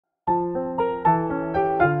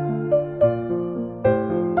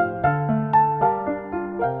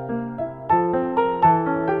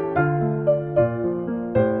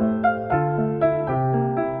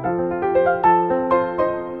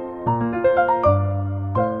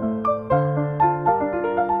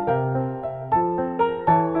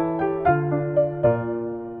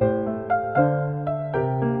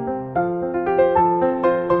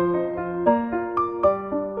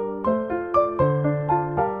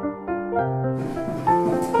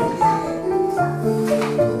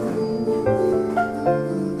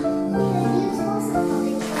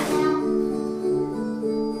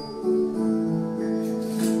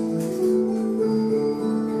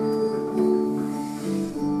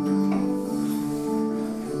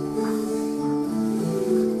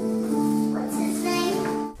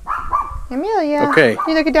Amelia. Okay.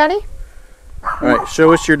 You look at Daddy? All right,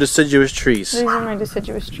 show us your deciduous trees. These are my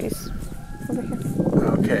deciduous trees. Over here.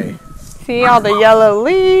 Okay. See all the yellow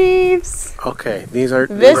leaves? Okay, these are...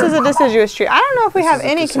 This is a deciduous tree. I don't know if we have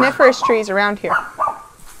any deciduous. coniferous trees around here.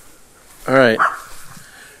 All right.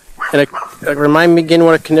 And remind me again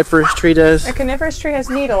what a coniferous tree does? A coniferous tree has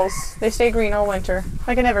needles. They stay green all winter,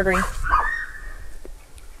 like an evergreen.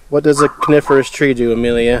 What does a coniferous tree do,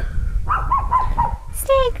 Amelia?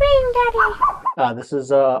 Stay green, Daddy. This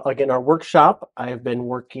is, again, our workshop. I've been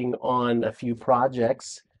working on a few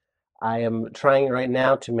projects. I am trying right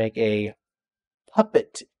now to make a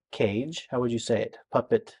puppet cage. How would you say it?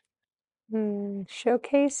 Puppet.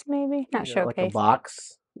 Showcase, maybe? Not showcase. Like a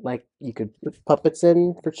box, like you could put puppets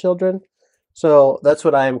in for children. So that's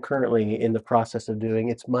what I am currently in the process of doing.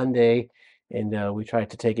 It's Monday, and we try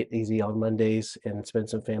to take it easy on Mondays and spend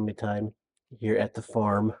some family time here at the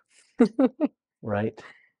farm. Right?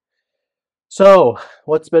 So,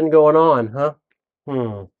 what's been going on, huh?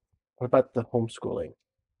 What about the homeschooling?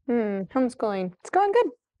 Homeschooling. It's going good.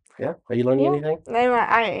 Yeah? Are you learning anything?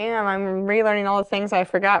 I am. I'm relearning all the things I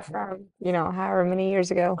forgot from, however many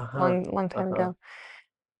years ago, long time ago.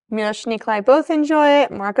 Milos and Nikolai both enjoy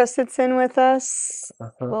it. Marco sits in with us.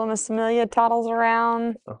 Little Miss Amelia toddles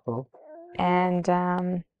around.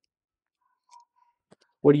 And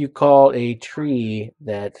what do you call a tree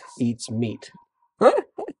that eats meat?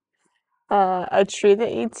 a tree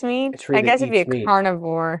that eats meat? I guess it'd be a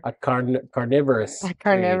carnivore. A carnivorous. A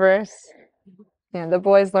carnivorous. Yeah, the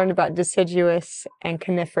boys learned about deciduous and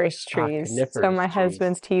coniferous trees. So my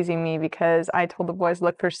husband's teasing me because I told the boys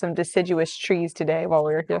look for some deciduous trees today while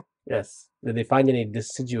we were here. Yes. Did they find any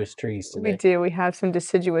deciduous trees today? We do. We have some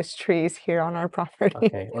deciduous trees here on our property.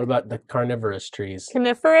 Okay. What about the carnivorous trees?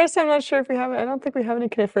 Coniferous? I'm not sure if we have. I don't think we have any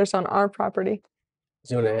coniferous on our property.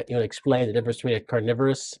 So you want to explain the difference between a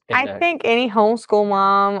carnivorous and I think any homeschool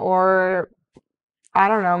mom or I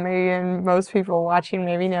don't know, maybe most people watching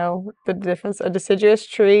maybe know the difference. A deciduous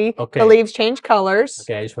tree, the leaves change colors.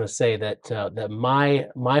 Okay, I just want to say that that my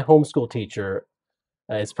homeschool teacher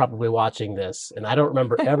is probably watching this, and I don't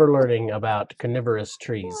remember ever learning about carnivorous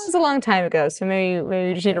trees. Well, it was a long time ago, so maybe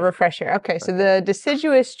you just need a refresher. Okay, so the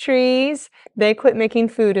deciduous trees, they quit making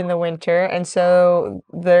food in the winter, and so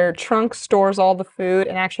their trunk stores all the food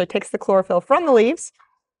and actually takes the chlorophyll from the leaves.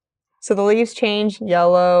 So the leaves change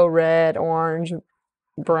yellow, red, orange,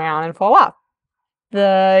 brown, and fall off.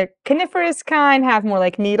 The coniferous kind have more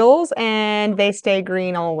like needles, and they stay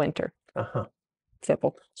green all winter.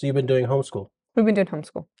 Simple. So you've been doing homeschool? We've been doing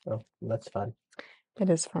homeschool. Oh, that's fun. It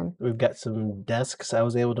is fun. We've got some desks I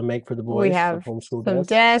was able to make for the boys. We have some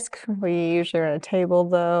desks. We usually are at a table,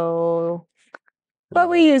 though. But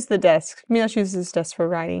we use the desk. Milos uses his desk for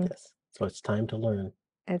writing. Yes. So it's time to learn.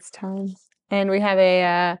 It's time. And we have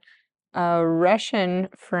a Russian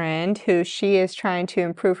friend who she is trying to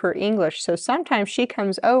improve her English. So sometimes she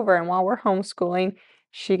comes over, and while we're homeschooling,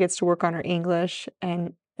 she gets to work on her English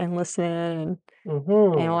and listen and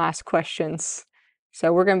we'll ask questions.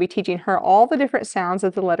 So we're going to be teaching her all the different sounds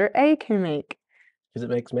that the letter A can make. Because it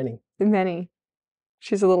makes many. Many.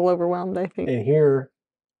 She's a little overwhelmed, I think. And here,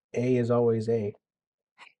 A is always A.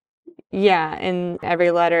 Yeah, in every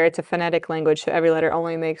letter, it's a phonetic language, so every letter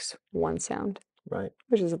only makes one sound. Right.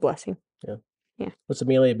 Which is a blessing. Yeah. Yeah. What's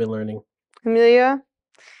Amelia been learning? Amelia,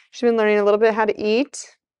 she's been learning a little bit how to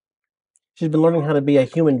eat. She's been learning how to be a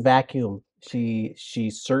human vacuum. She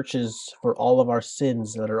searches for all of our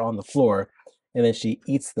sins that are on the floor, and then she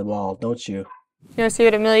eats them all, don't you? You want to see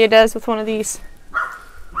what Amelia does with one of these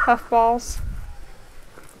puff balls?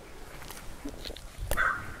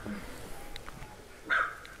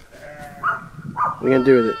 What are you going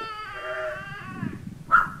to do with it?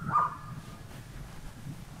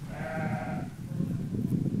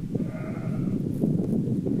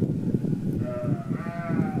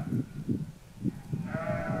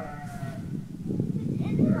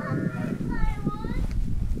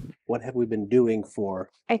 What have we been doing for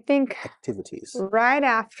activities? Right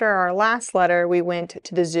after our last letter, we went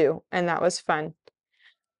to the zoo, and that was fun.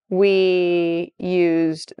 We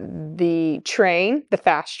used the train, the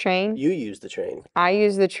fast train. You used the train. I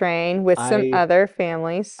used the train with some other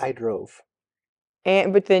families. I drove.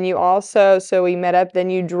 But then you also, so we met up, then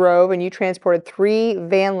you drove, and you transported 3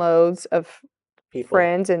 van loads of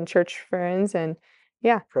friends and church friends, and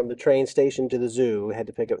yeah. From the train station to the zoo, we had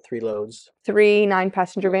to pick up 3 loads. 3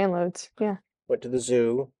 9-passenger van loads, yeah. Went to the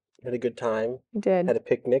zoo, had a good time. We did. Had a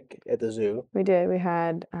picnic at the zoo. We did. We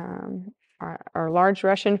had our large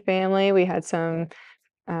Russian family. We had some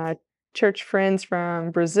church friends from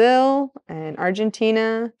Brazil and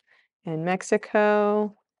Argentina and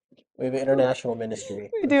Mexico. We have an international ministry.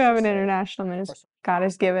 We do have an international ministry. God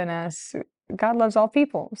has given us, God loves all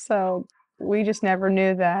people. So we just never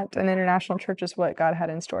knew that an international church is what God had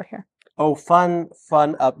in store here. Oh, fun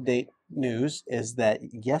update news is that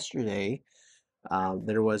yesterday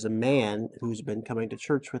there was a man who's been coming to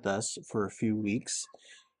church with us for a few weeks,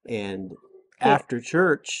 and Yeah. after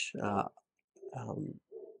church, um,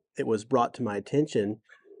 it was brought to my attention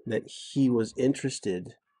that he was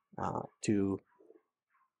interested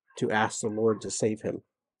to ask the Lord to save him.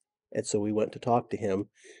 And so we went to talk to him,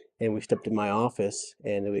 and we stepped in my office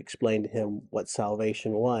and we explained to him what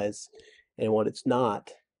salvation was and what it's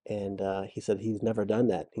not. And he said he's never done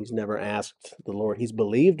that. He's never asked the Lord. He's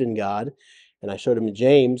believed in God. And I showed him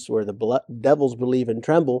James where the devils believe and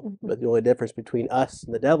tremble. But the only difference between us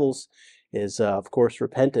and the devils is, of course,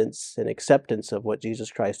 repentance and acceptance of what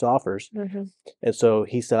Jesus Christ offers. And so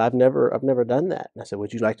he said, I've never done that. And I said,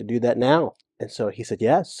 would you like to do that now? And so he said,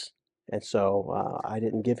 yes. And so I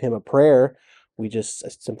didn't give him a prayer. We just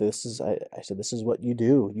simply, I said, this is what you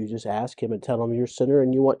do. You just ask him and tell him you're a sinner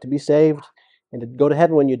and you want to be saved and to go to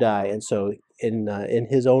heaven when you die. And so in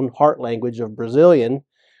his own heart language of Brazilian,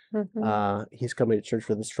 he's coming to church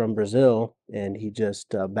with us from Brazil, and he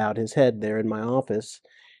just bowed his head there in my office.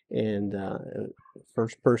 And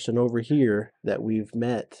first person over here that we've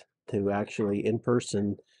met to actually in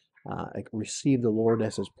person receive the Lord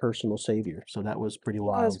as his personal Savior. So that was pretty That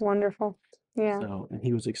was wild. wonderful. Yeah. So, and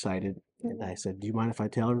he was excited. And I said, do you mind if I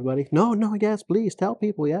tell everybody? No, yes, please tell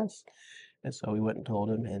people, yes. And so we went and told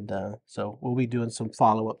him. And so we'll be doing some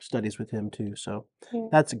follow-up studies with him too. So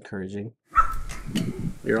that's encouraging.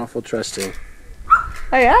 You're awful trusting.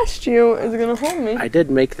 I asked you, is it going to hold me? I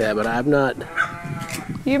did make that, but I'm not.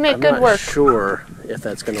 You make I'm good not work. sure if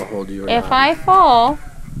that's going to hold you or not. If I fall,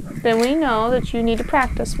 then we know that you need to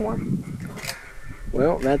practice more.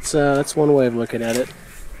 Well, that's one way of looking at it.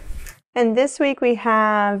 And this week we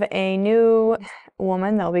have a new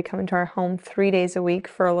woman that'll be coming to our home 3 days a week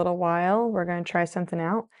for a little while. We're going to try something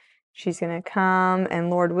out. She's going to come, and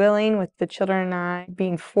Lord willing, with the children and I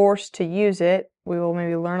being forced to use it, we will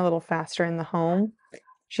maybe learn a little faster in the home.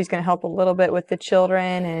 She's going to help a little bit with the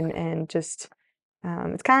children and just,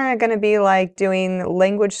 it's kind of going to be like doing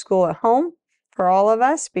language school at home for all of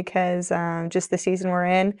us because just the season we're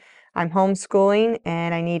in, I'm homeschooling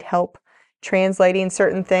and I need help translating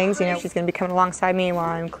certain things. You know, she's going to be coming alongside me while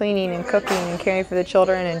I'm cleaning and cooking and caring for the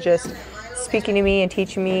children and just speaking to me and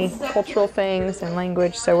teaching me cultural things and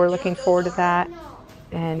language. So we're looking forward to that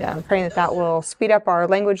and praying that that will speed up our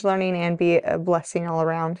language learning and be a blessing all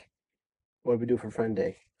around. What did we do for Friend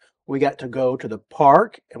Day? We got to go to the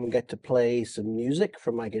park and we got to play some music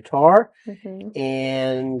from my guitar,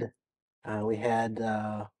 and we had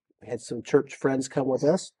some church friends come with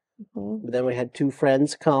us. But then we had 2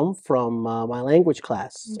 friends come from my language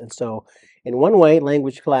class. And so in one way,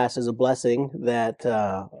 language class is a blessing that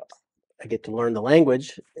I get to learn the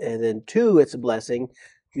language. And then 2, it's a blessing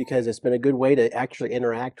because it's been a good way to actually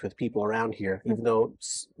interact with people around here, even though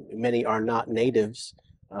many are not natives.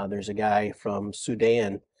 There's a guy from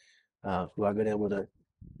Sudan who I've been able to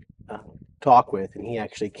talk with, and he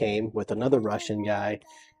actually came with another Russian guy,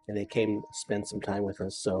 and they came to spend some time with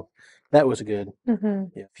us. So that was good.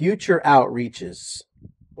 Yeah. Future outreaches.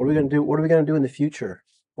 What are we going to do? What are we going to do in the future?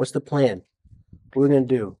 What's the plan? What are we going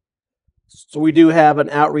to do? So we do have an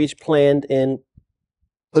outreach planned in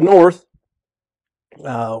the north.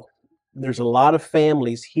 There's a lot of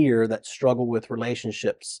families here that struggle with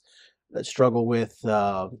relationships, that struggle with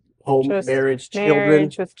marriage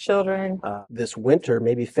with children. This winter,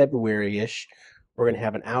 maybe February-ish, we're going to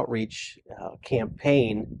have an outreach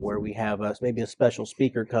campaign where we have maybe a special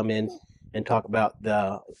speaker come in and talk about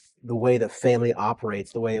the way the family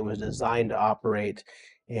operates, the way it was designed to operate,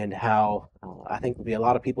 and how I think there'll be a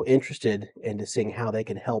lot of people interested in seeing how they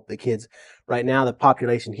can help the kids. Right now, the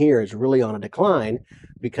population here is really on a decline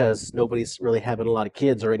because nobody's really having a lot of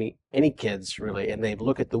kids or any kids really, and they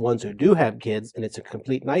look at the ones who do have kids, and it's a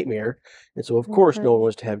complete nightmare. And so, of course, no one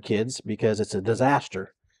wants to have kids because it's a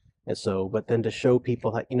disaster. And so, but then to show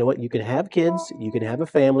people that, you know what, you can have kids, you can have a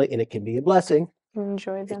family, and it can be a blessing.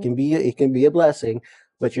 Enjoy them. It can be a blessing,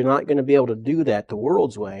 but you're not going to be able to do that the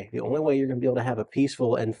world's way. The only way you're going to be able to have a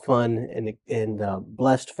peaceful and fun and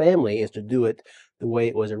blessed family is to do it the way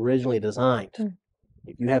it was originally designed.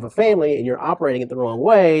 If you have a family and you're operating it the wrong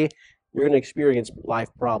way, you're going to experience life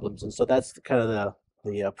problems. And so that's kind of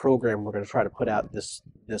the program we're going to try to put out this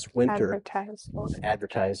winter.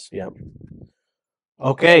 Advertise, yeah.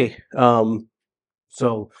 Okay,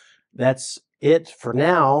 so that's it for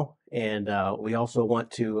now, and we also want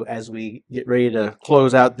to, as we get ready to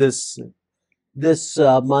close out this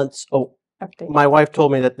month's. Oh, Update. My wife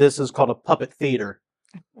told me that this is called a puppet theater.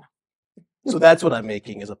 So that's what I'm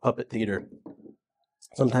making, is a puppet theater.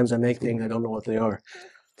 Sometimes I make things I don't know what they are.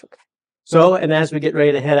 It's okay. So, and as we get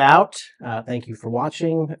ready to head out, thank you for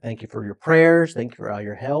watching. Thank you for your prayers. Thank you for all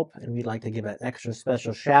your help. And we'd like to give an extra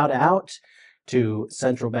special shout out to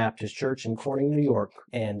Central Baptist Church in Corning, New York,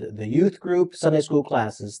 and the youth group Sunday school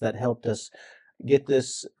classes that helped us get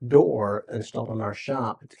this door installed in our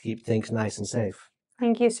shop to keep things nice and safe.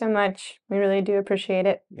 Thank you so much. We really do appreciate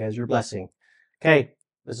it. You guys are a blessing. Okay,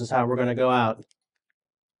 this is how we're going to go out.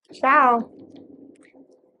 Ciao.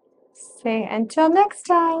 Say until next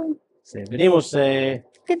time. Say, venimos, say.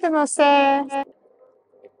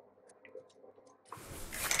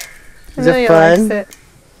 Is Is that fun?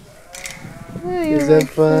 Is that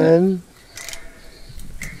fun?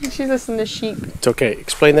 She's listening to sheep. It's okay.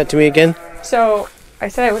 Explain that to me again. So I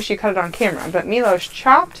said I wish you cut it on camera, but Milos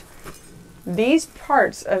chopped these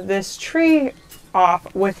parts of this tree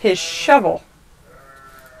off with his shovel.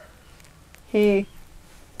 He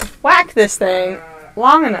whacked this thing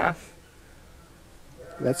long enough.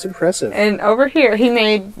 That's impressive. And over here he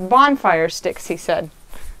made bonfire sticks, he said.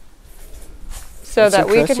 So That's that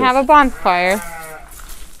we could impressive. have a bonfire.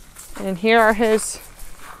 And here are his...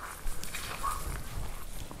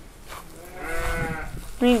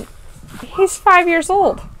 I mean, he's 5 years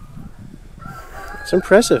old. It's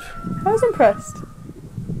impressive. I was impressed.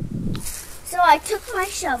 So I took my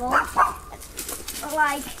shovel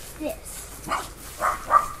like this.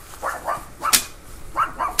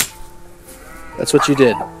 That's what you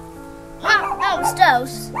did. That was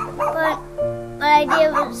toast. But what I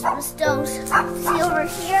did was toast. See over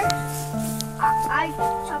here? I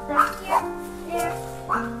chopped them here, here,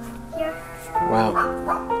 here. Wow.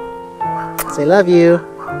 Say love you.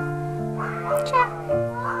 And this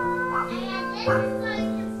I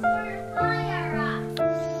can start a fire up.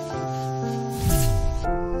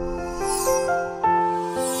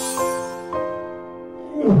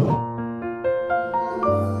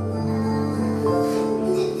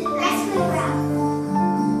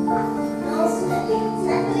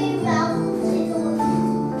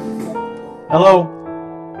 Hello.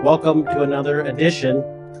 Welcome to another edition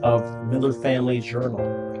of Miller Family Journal.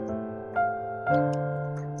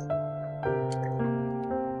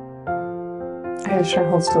 I was trying to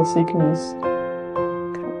hold still so you can use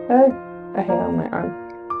a hair on my arm.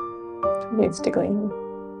 Maybe it's tickling.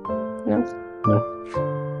 No? No.